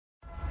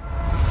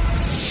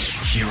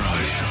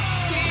Heroes,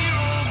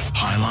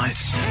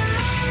 highlights,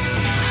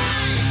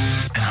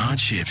 and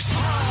hardships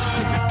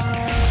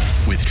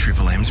with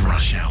Triple M's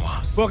Rush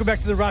Hour. Welcome back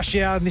to the Rush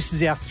Hour, and this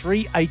is our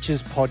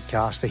 3H's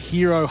podcast, a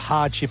hero,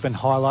 hardship and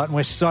highlight. And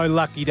we're so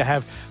lucky to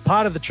have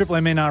part of the Triple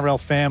M NRL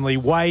family,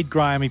 Wade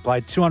Graham. He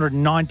played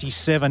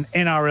 297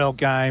 NRL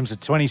games, a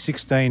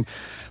 2016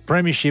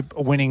 Premiership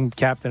winning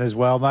captain as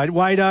well, mate.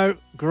 Wado,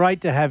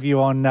 great to have you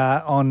on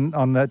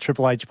the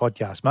Triple H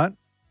podcast, mate.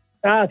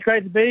 It's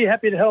great to be.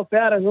 Happy to help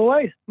out as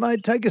always.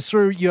 Mate, take us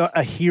through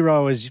a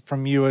hero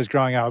from you as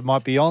growing up. It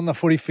might be on the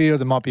footy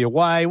field, it might be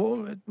away,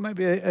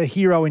 maybe a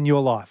hero in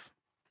your life.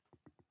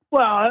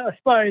 Well, I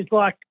suppose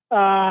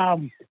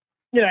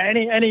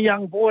any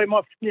young boy,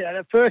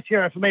 the first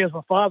hero for me was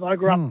my father. I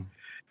grew up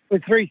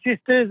with three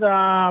sisters.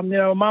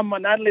 Mum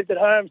and dad lived at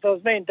home, so it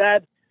was me and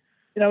dad,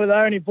 were the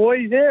only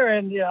boys there,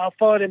 and I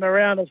followed him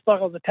around as like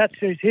I was attached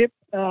to his hip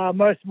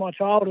most of my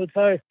childhood.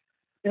 So,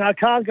 I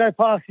can't go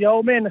past the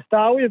old man to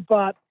start with,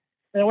 but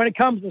when it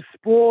comes to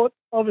sport,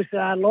 obviously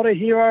I had a lot of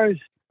heroes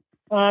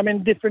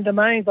in different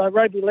domains, like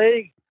rugby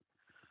league.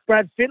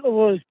 Brad Fittler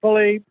was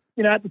probably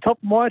at the top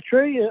of my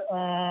tree.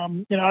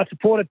 I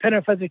supported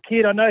Penrith as a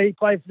kid. I know he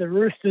played for the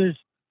Roosters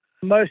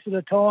most of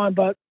the time,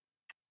 but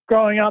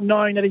growing up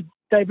knowing that he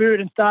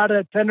debuted and started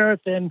at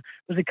Penrith and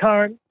was the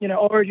current,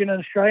 Origin and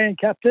Australian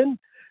captain,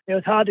 it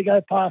was hard to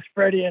go past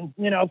Freddie. And,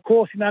 of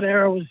course, in that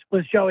era was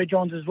Joey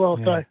Johns as well.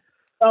 Yeah. So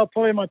they were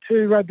probably my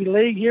two rugby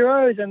league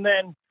heroes. And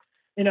then,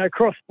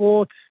 cross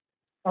sports,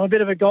 I'm a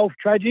bit of a golf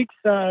tragic.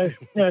 So,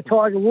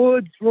 Tiger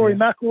Woods, Rory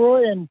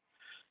McIlroy, and,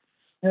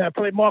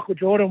 probably Michael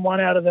Jordan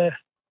won out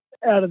wide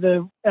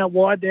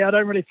there. I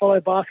don't really follow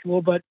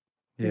basketball, but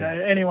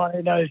anyone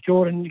who knows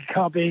Jordan, you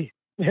can't be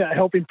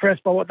help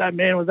impressed by what that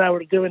man was able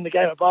to do in the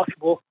game of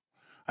basketball.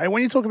 Hey,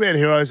 when you talk about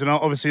heroes, and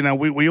obviously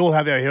we all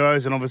have our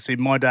heroes, and obviously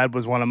my dad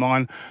was one of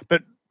mine.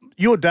 But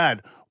your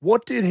dad,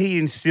 what did he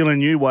instill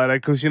in you, Wade?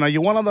 Because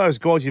you're one of those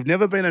guys. You've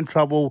never been in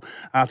trouble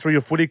through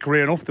your footy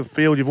career, and off the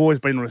field, you've always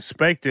been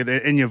respected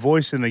in your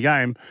voice in the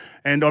game.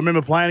 And I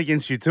remember playing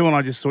against you too, and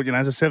I just thought,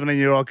 as a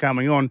 17-year-old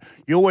coming on,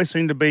 you always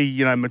seem to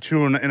be,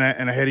 mature and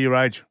ahead of your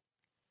age.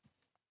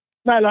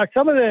 No, like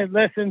some of the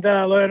lessons that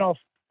I learned off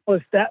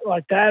was that,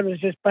 like Dad, was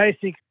just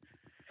basic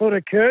sort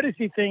of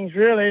courtesy things,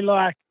 really,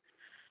 like,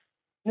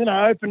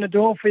 open the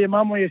door for your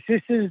mum or your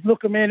sisters,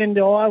 look a man in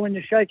the eye when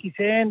you shake his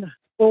hand,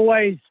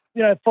 always,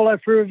 follow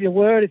through with your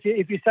word.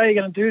 If you say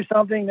you're going to do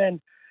something,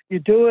 then you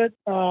do it.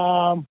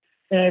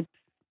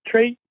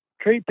 Treat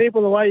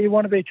people the way you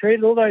want to be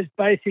treated. All those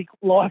basic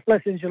life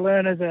lessons you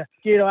learn as a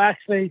kid. I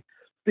actually,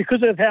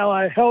 because of how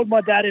I held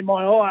my dad in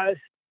my eyes,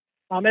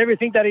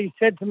 everything that he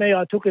said to me,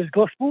 I took as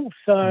gospel.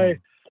 So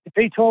if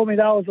he told me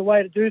that was the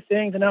way to do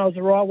things and that was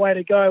the right way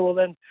to go, well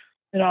then,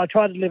 I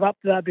tried to live up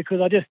to that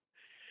because I just,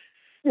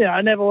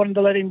 I never wanted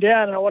to let him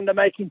down and I wanted to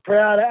make him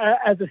proud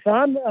as a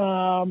son.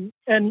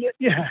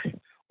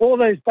 All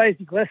those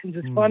basic lessons.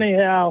 It's funny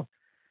how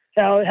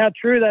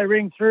true they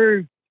ring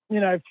through,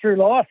 through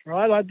life,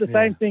 right? Like the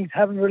same things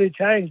haven't really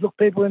changed. Look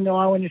people in the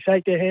eye when you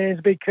shake their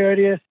hands, be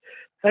courteous,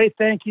 say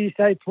thank you,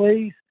 say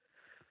please.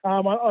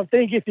 I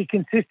think if you're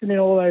consistent in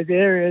all those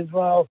areas,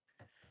 well,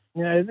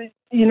 you're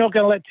not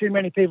going to let too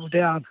many people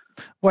down.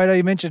 Wade,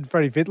 you mentioned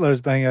Freddie Fittler as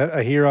being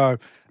a hero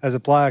as a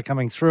player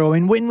coming through. I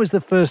mean, when was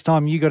the first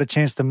time you got a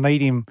chance to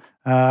meet him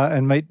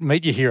and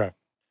meet your hero?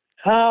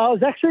 I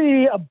was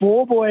actually a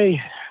ball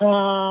boy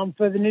for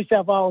the New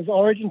South Wales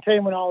Origin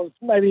team when I was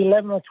maybe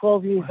 11 or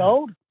 12 years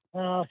old. So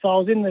I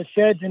was in the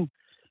sheds and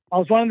I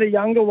was one of the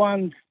younger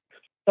ones.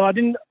 So I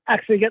didn't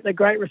actually get the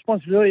great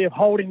responsibility of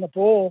holding the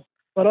ball.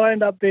 But I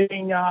ended up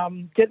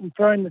getting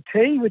thrown the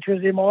tee, which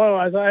was in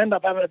my eyes. I ended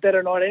up having a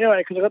better night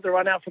anyway because I got to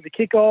run out for the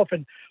kickoff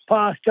and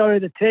pass Joey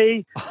the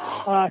tee.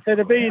 So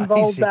to be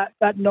involved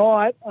that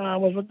night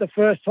was the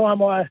first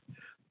time I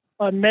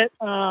met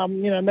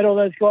all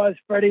those guys,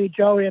 Freddie,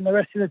 Joey, and the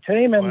rest of the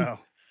team. And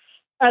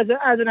as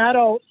an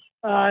adult,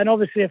 and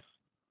obviously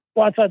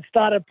once I'd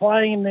started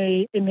playing in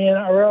the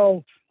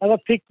NRL, I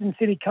got picked in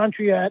City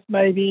Country at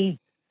maybe.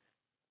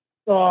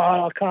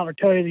 I can't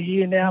tell you the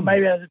year now,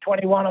 maybe as a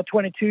 21 or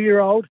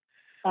 22-year-old.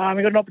 We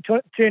got an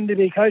opportunity to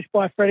be coached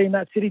by Freddie in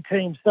that City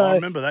team. So I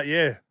remember that,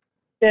 yeah.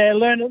 Yeah,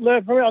 learn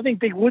from it. I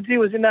think Big Woodsy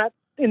was in that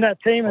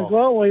team as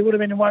well. Well, he would have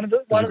been in one of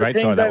the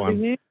teams over the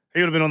years. He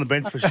would have been on the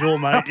bench for sure,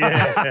 mate,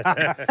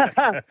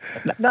 yeah.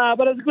 No,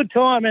 but it was a good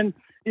time. And,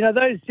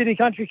 those City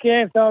Country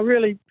camps, they were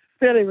really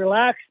fairly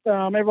relaxed.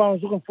 Everyone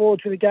was looking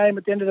forward to the game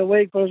at the end of the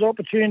week, but it was an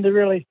opportunity to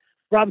really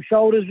rub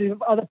shoulders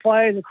with other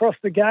players across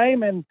the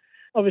game and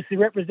obviously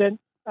represent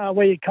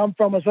where you come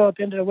from as well at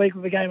the end of the week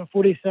with a game of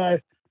footy. So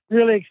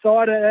really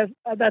excited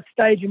at that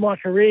stage in my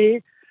career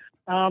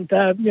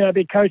to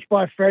be coached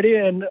by Freddie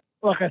and,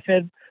 like I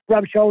said,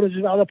 rub shoulders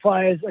with other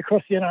players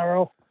across the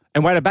NRL.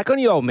 And Wade, back on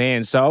your old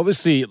man. So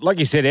obviously, like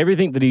you said,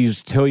 everything that he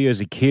was telling you as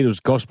a kid was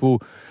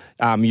gospel.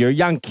 You're a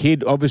young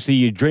kid. Obviously,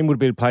 your dream would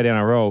be to play the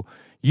NRL.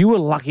 You were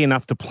lucky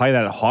enough to play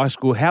that at high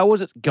school. How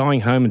was it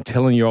going home and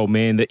telling your old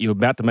man that you were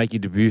about to make your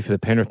debut for the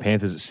Penrith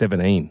Panthers at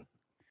 17?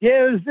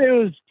 Yeah,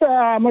 it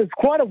was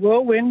quite a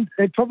whirlwind.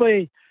 It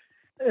probably,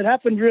 it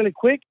happened really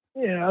quick.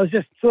 You know, it was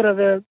just sort of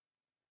the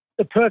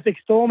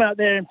perfect storm out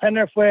there in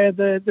Penrith, where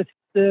the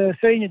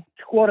senior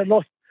squad had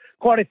lost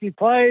quite a few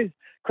players.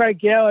 Craig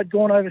Gow had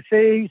gone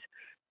overseas,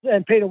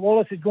 and Peter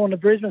Wallace had gone to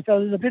Brisbane. So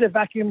there's a bit of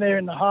vacuum there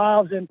in the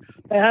halves, and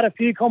they had a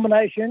few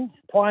combinations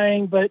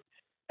playing, but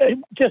it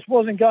just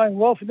wasn't going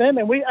well for them.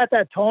 And we, at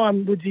that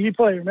time, you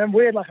probably remember,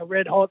 we had like a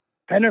red-hot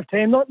Penrith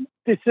team, not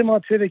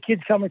dissimilar to the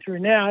kids coming through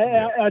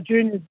now. Our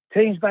junior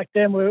teams back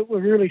then were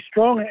really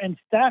strong and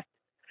stacked,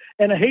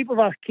 and a heap of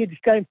us kids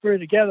came through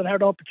together and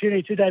had an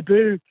opportunity to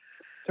debut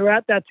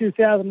throughout that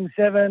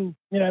 2007,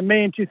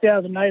 me in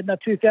 2008 and that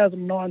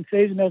 2009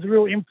 season. There was a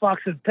real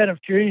influx of Penrith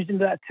juniors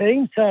into that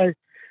team. So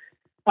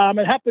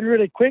it happened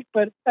really quick,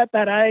 but at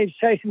that age,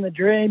 chasing the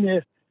dream,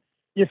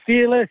 you're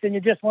fearless and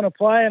you just want to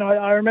play. And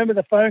I remember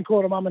the phone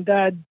call to Mum and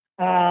Dad.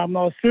 I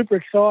was super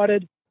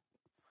excited.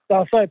 They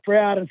were so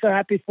proud and so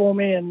happy for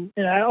me. And,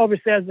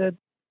 obviously as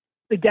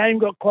the game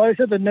got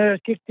closer, the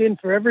nerves kicked in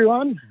for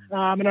everyone.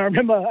 And I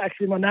remember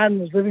actually my nan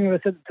was living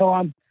with us at the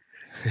time.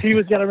 She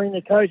was going to ring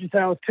the coach and say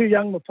I was too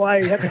young to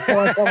play. You had to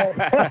find someone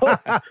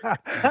else.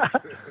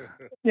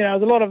 There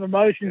was a lot of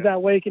emotions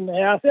that week in the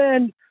house.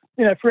 And,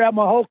 throughout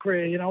my whole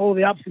career, all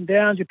the ups and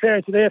downs, your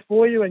parents are there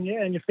for you and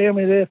your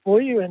family are there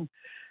for you. And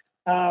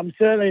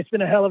certainly it's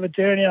been a hell of a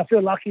journey. I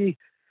feel lucky,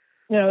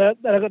 that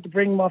I got to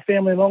bring my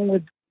family along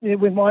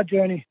with my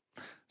journey.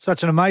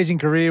 Such an amazing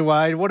career,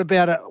 Wade. What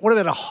about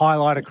a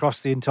highlight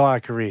across the entire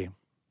career?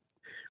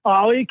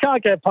 Oh, well, you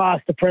can't go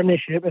past the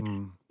premiership.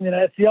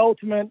 It's the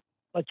ultimate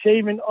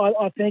achievement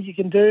I think you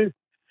can do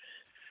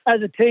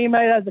as a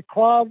teammate, as a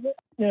club,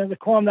 to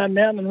climb that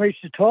mountain and reach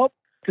the top.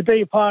 To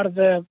be a part of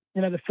the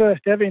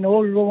first ever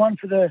inaugural one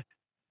for the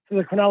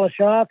Cronulla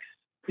Sharks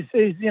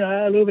is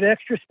a little bit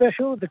extra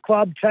special. The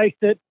club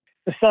chased it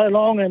for so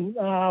long and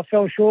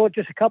fell short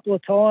just a couple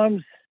of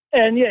times.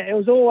 And it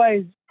was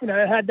always,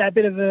 it had that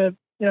bit of a,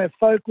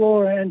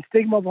 folklore and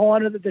stigma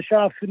behind it that the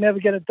Sharks could never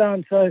get it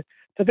done. So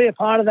to be a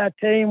part of that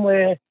team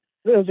where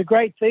it was a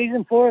great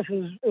season for us,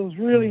 it was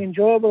really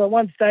enjoyable. At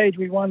one stage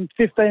we won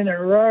 15 in a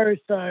row,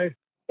 so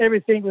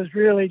everything was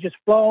really just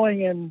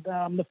flowing, and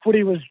the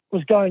footy was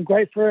going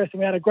great for us, and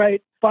we had a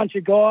great bunch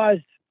of guys.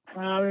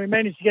 We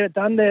managed to get it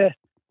done there,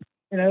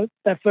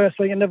 that first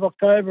weekend of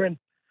October, and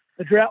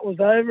the drought was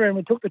over and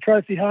we took the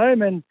trophy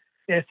home. And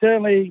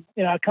certainly,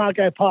 I can't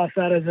go past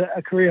that as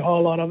a career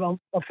highlight.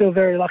 I feel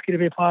very lucky to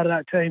be a part of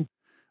that team.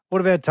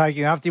 What about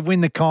after you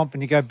win the comp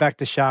and you go back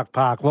to Shark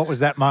Park, what was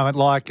that moment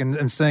like,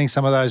 and seeing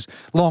some of those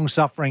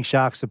long-suffering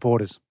Shark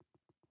supporters?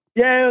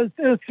 Yeah, it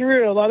was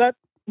surreal. Like that,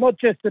 not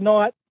just the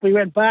night we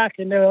went back,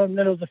 and then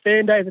it was a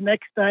fan day the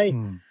next day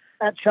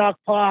at Shark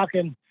Park.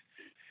 And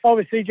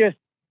obviously just,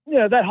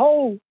 that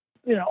whole,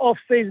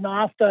 off-season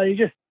after,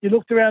 you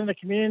looked around the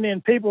community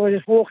and people were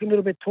just walking a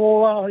little bit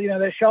taller,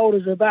 their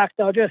shoulders were back.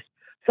 They were just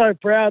so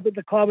proud that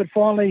the club had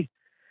finally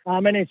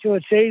managed to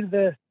achieve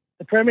the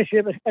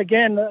premiership.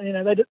 Again,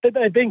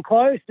 they'd been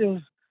close. It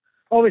was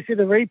obviously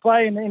the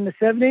replay in the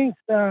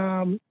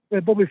 70s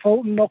where Bobby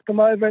Fulton knocked them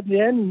over at the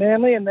end,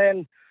 Manly, and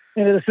then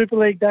the Super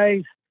League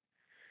days,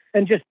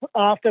 and just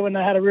after when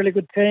they had a really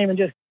good team and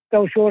just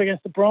fell short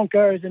against the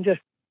Broncos and just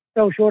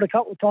fell short a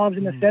couple of times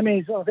in the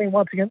semis. I think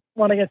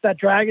one against that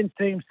Dragons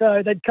team.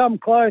 So they'd come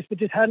close but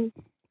just hadn't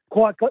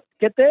quite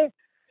get there.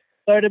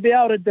 So to be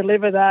able to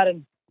deliver that,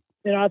 and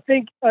I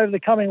think over the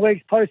coming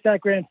weeks post that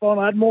grand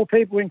final, I had more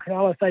people in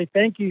Cronulla say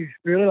thank you,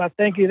 really, like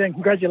thank you, then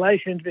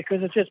congratulations,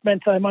 because it just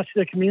meant so much to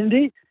the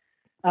community,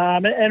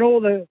 and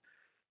all the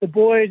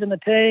boys and the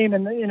team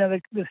and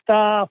the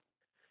staff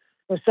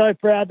were so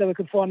proud that we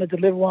could finally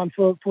deliver one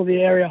for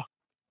the area.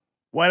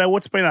 Wade,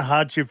 what's been a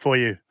hardship for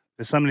you?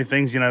 There's so many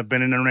things,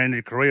 been in and around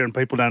your career and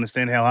people don't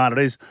understand how hard it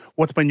is.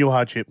 What's been your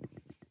hardship?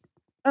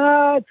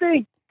 I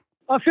think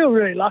I feel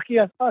really lucky.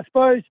 I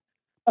suppose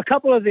a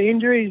couple of the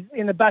injuries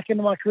in the back end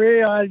of my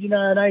career, I had, an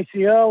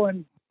ACL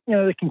and,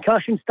 the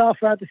concussion stuff.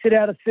 I had to sit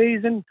out a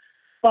season.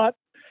 But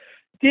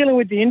dealing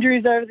with the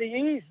injuries over the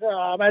years,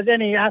 as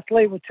any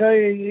athlete will tell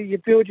you, you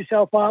build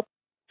yourself up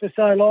for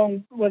so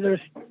long, whether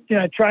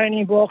it's,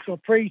 training blocks or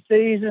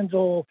pre-seasons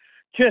or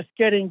just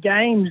getting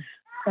games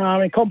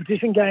and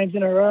competition games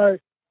in a row.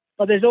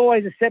 But there's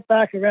always a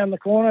setback around the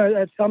corner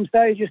at some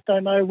stage. You just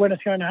don't know when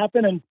it's going to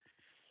happen. And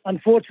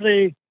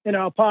unfortunately,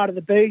 a part of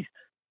the beast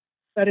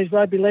that is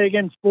rugby league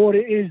and sport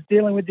is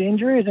dealing with the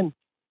injuries. And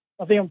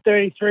I think I'm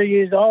 33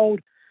 years old.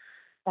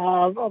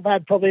 I've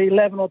had probably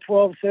 11 or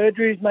 12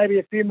 surgeries, maybe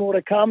a few more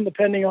to come,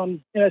 depending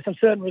on, some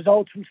certain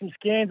results from some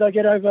scans I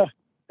get over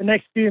the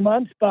next few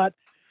months. But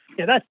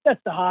yeah,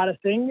 that's the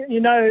hardest thing.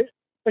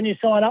 When you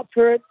sign up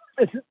for it,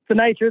 it's the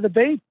nature of the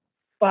beast.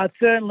 But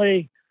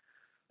certainly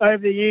over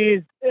the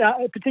years,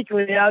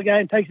 particularly our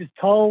game, takes its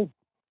toll,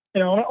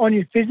 on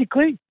you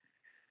physically.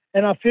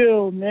 And I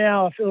feel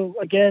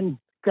again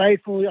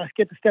grateful. I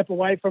get to step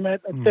away from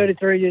it. I'm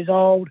 33 years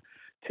old,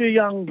 two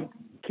young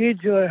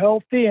kids who are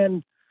healthy,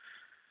 and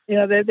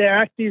they're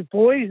active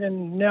boys.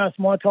 And now it's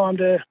my time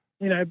to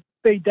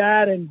be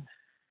dad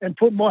and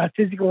put my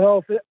physical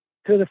health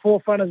to the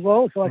forefront as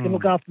well, so I can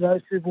look after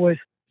those two boys.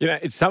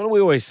 It's something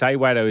we always say,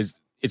 Wado, is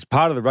it's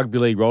part of the rugby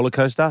league roller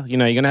coaster. You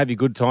know, you're going to have your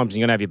good times and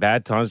you're going to have your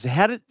bad times.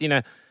 How did,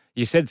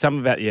 you said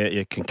something about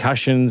your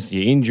concussions,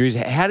 your injuries.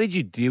 How did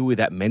you deal with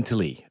that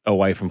mentally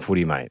away from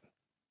footy, mate?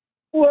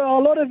 Well,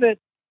 a lot of it,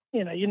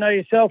 you know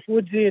yourself,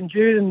 Woodsy and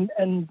Jude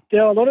and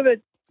Dell, a lot of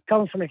it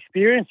comes from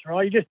experience,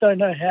 right? You just don't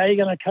know how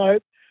you're going to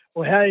cope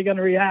or how you're going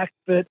to react.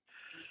 But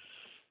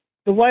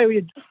the way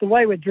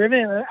we're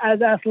driven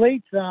as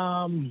athletes,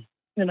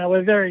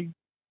 we're very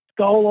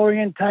goal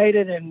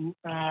orientated and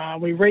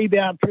we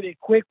rebound pretty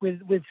quick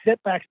with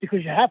setbacks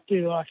because you have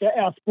to. Like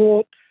our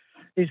sport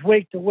is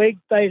week to week,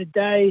 day to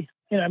day,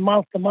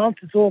 month to month.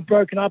 It's all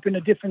broken up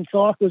into different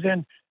cycles.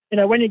 And,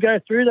 when you go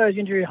through those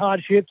injury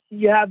hardships,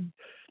 you have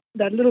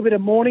that little bit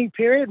of mourning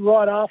period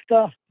right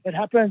after it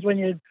happens when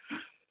you're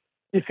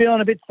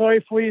feeling a bit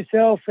sorry for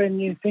yourself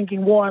and you're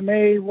thinking, why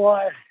me?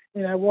 Why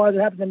did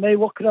it happen to me?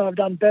 What could I have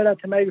done better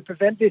to maybe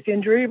prevent this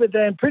injury? But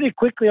then pretty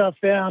quickly I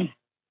found,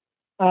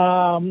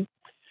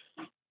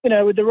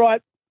 with the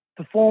right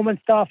performance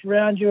staff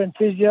around you and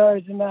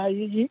physios, and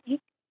you,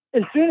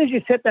 as soon as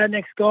you set that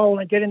next goal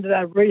and get into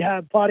that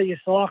rehab part of your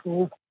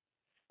cycle,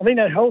 I think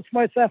that helps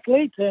most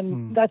athletes,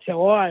 and that's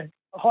how I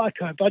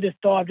coped. I just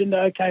dived into,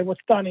 okay,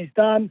 what's done is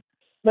done.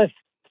 Let's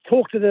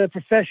talk to the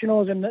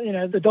professionals and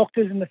the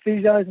doctors and the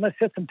physios, and let's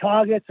set some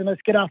targets and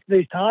let's get after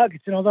these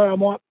targets. And although I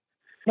might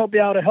not be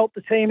able to help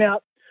the team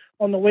out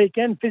on the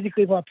weekend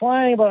physically by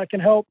playing, but I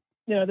can help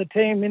the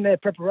team in their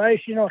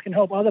preparation, or I can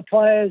help other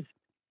players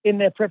in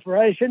their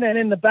preparation, and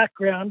in the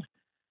background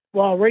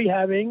while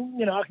rehabbing,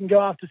 I can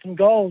go after some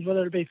goals,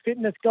 whether it be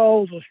fitness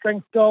goals or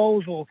strength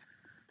goals or,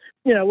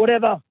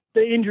 whatever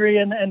the injury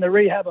and the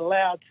rehab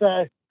allowed.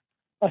 So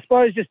I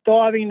suppose just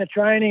diving into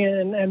training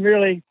and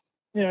really,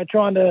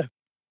 trying to,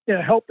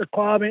 help the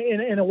club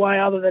in a way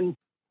other than,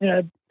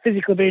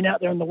 physically being out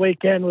there on the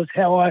weekend was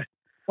how I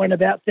went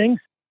about things.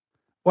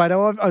 Wade,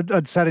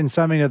 I'd sat in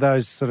so many of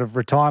those sort of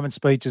retirement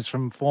speeches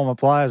from former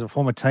players or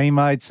former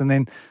teammates, and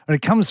then when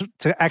it comes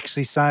to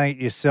actually saying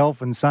it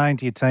yourself and saying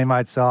to your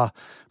teammates,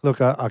 look,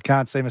 I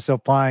can't see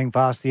myself playing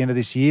past the end of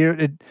this year,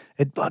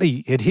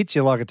 it hits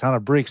you like a ton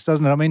of bricks,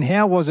 doesn't it? I mean,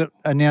 how was it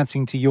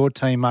announcing to your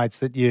teammates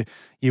that you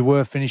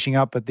were finishing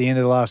up at the end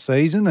of the last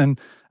season,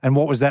 and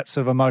what was that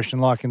sort of emotion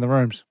like in the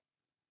rooms?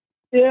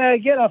 Yeah,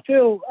 again, I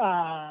feel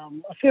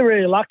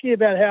really lucky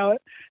about how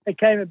it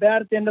came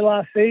about at the end of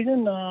last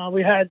season.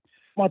 We had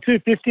my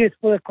 250th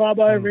for the club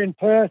over in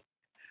Perth,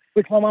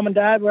 which my mum and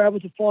dad were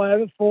able to fly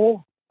over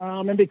for.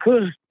 And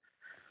because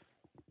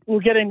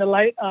we're getting the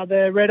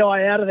red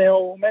eye out of there,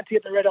 or we're meant to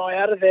get the red eye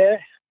out of there,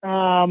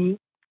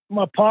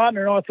 my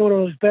partner and I thought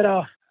it was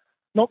better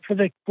not for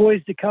the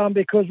boys to come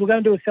because we're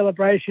going to do a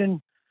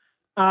celebration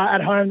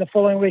at home the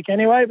following week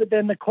anyway. But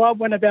then the club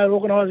went about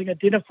organising a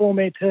dinner for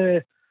me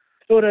to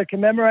sort of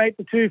commemorate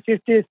the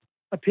 250th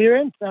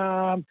appearance,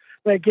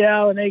 where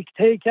Gal and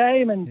ET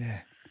came.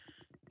 And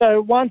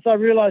so once I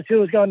realised who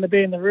was going to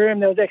be in the room,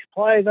 there was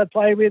ex-players I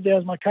played with, there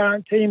was my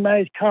current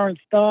teammates, current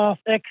staff,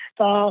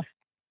 ex-staff,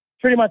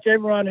 pretty much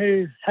everyone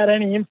who had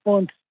any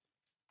influence.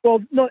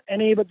 Well, not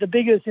any, but the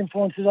biggest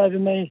influences over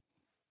me,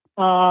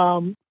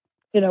 while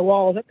I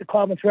was at the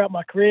club and throughout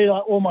my career,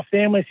 like all my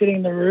family sitting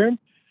in the room.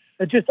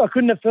 I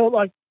couldn't have felt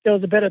like there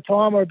was a better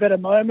time or a better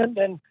moment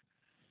than,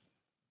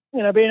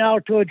 being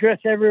able to address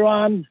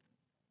everyone,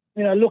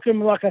 look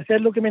them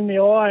in the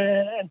eye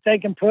and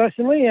thank them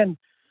personally. And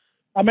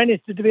I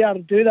managed to be able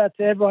to do that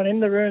to everyone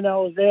in the room that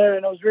was there,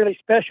 and it was really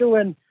special.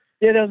 And,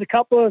 there was a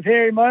couple of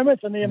hairy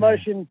moments, and the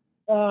emotion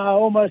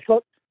almost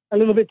got a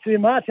little bit too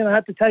much, and I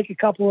had to take a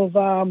couple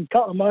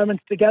of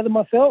moments to gather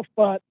myself.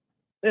 But,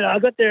 I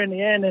got there in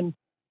the end, and,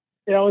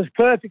 it was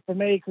perfect for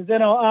me because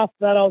then after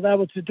that I was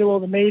able to do all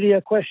the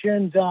media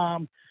questions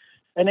and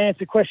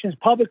answer questions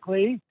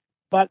publicly.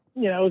 But,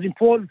 it was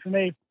important for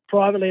me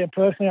privately and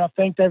personally. I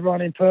thanked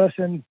everyone in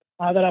person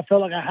that I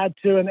felt like I had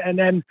to, and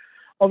then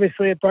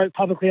obviously it broke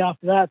publicly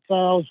after that. So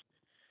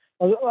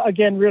I was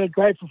again, really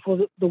grateful for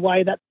the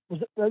way that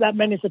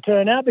managed to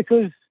turn out,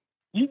 because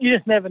you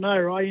just never know,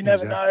 right? You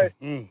never know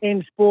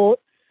in sport,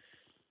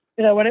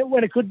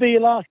 when it could be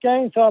your last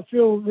game. So I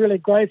feel really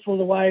grateful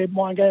the way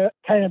mine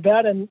came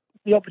about and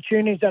the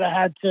opportunities that I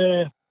had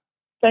to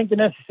thank the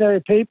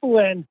necessary people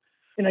and,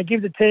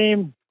 give the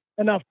team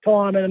enough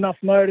time and enough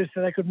notice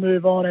so they could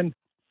move on and,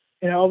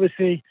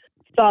 obviously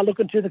start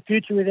looking to the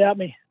future without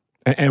me.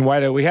 And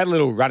Wader, we had a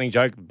little running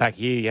joke back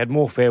here. You had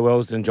more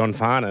farewells than John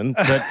Farnan.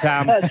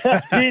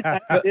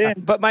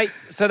 But mate,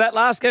 so that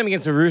last game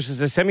against the Roosters,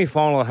 the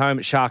semi-final at home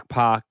at Shark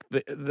Park,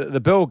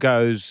 the bell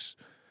goes.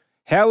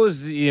 How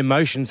was the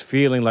emotions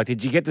feeling? Like,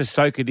 did you get to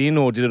soak it in,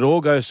 or did it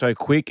all go so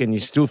quick and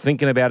you're still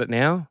thinking about it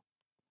now?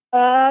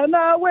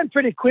 No, it went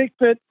pretty quick,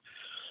 but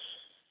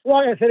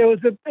like I said, it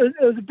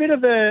was a bit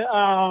of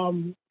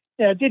a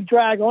it did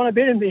drag on a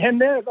bit in the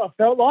end there. I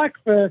felt like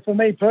for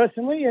me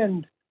personally,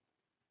 and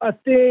I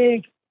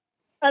think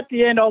at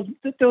the end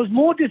there was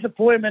more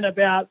disappointment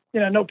about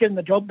not getting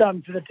the job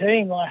done for the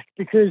team,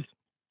 because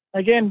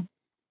again,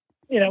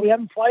 we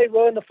haven't played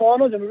well in the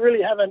finals and we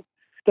really haven't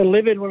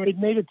delivered when we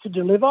needed to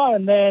deliver,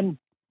 and then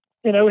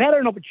we had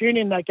an opportunity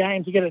in that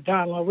game to get it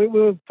done. Like we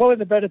were probably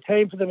the better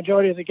team for the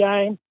majority of the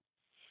game.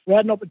 We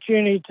had an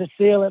opportunity to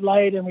seal it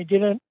late and we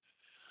didn't.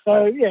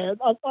 So, yeah,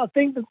 I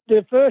think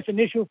the first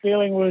initial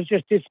feeling was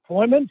just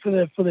disappointment for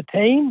the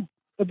team.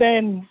 But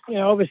then,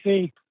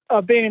 obviously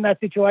I've been in that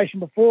situation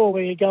before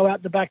where you go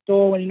out the back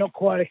door when you're not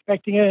quite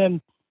expecting it,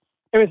 and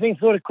everything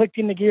sort of clicked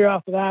into gear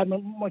after that.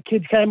 My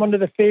kids came onto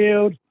the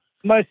field.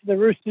 Most of the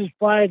Roosters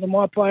players and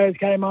my players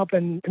came up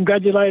and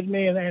congratulated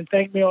me and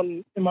thanked me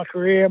in my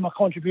career, my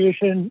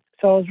contribution.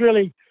 So I was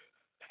really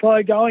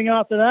slow going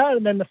after that.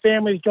 And then the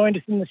families joined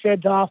us in the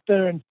sheds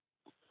after. And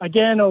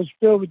again, I was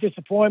filled with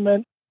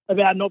disappointment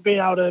about not being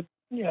able to,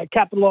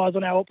 capitalise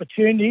on our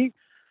opportunity.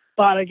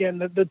 But again,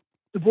 the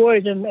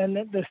boys and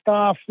the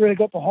staff really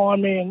got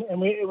behind me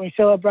and we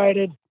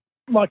celebrated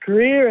my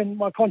career and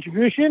my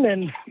contribution.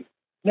 And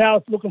now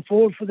it's looking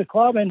forward for the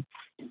club. And,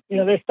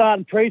 they're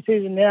starting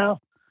pre-season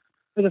now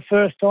for the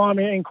first time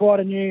in quite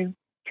a new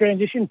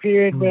transition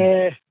period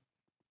where,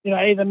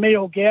 either me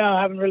or Gow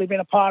haven't really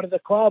been a part of the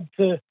club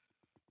to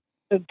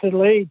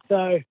lead.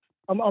 So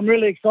I'm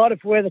really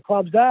excited for where the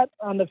club's at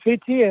under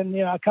Fitzy, and,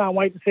 I can't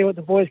wait to see what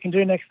the boys can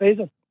do next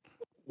season.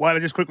 Wait,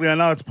 just quickly, I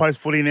know it's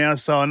post-footy now,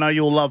 so I know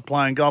you'll love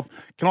playing golf.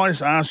 Can I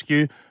just ask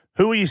you,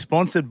 who are you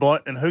sponsored by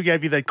and who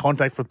gave you their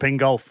contact for Ping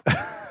Golf?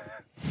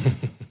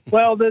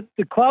 Well, the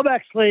club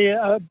actually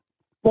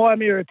buy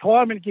me a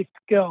retirement gift,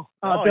 girl.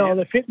 Yeah.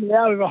 They fit me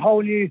out with a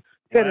whole new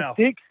set of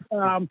sticks.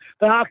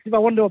 They asked if I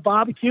wanted to do a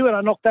barbecue, and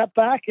I knocked that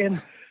back. And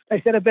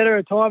they said a better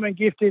retirement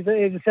gift is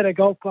a set of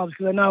golf clubs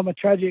because they know I'm a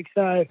tragic.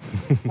 So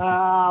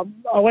I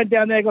went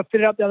down there, got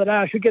fitted up the other day.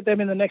 I should get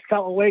them in the next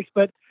couple of weeks,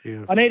 but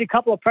I need a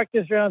couple of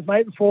practice rounds,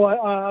 mate, before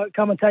I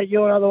come and take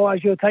you, and otherwise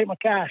you'll take my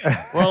cash.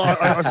 Well,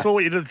 I saw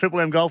what you did at the Triple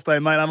M Golf Day,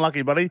 mate.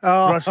 Unlucky, buddy.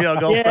 Rush Hour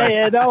Golf Day.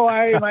 Yeah, don't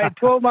worry, mate.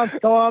 12 months'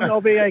 time,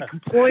 there'll be a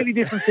completely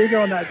different figure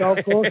on that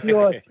golf course.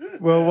 Yours.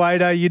 Well,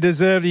 Wado, you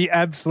deserve the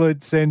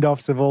absolute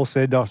send-offs of all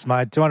send-offs,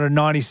 mate.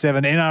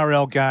 297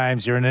 NRL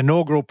games. You're an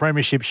inaugural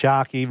premiership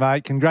Sharky,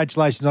 mate.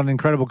 Congratulations on an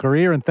incredible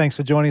career, and thanks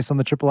for joining us on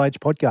the Triple H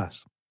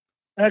podcast.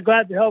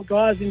 Glad to help,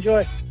 guys.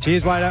 Enjoy.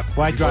 Cheers, Wado.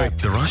 Wade Graham.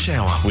 The Rush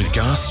Hour with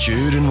Gus,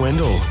 Jude and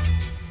Wendell.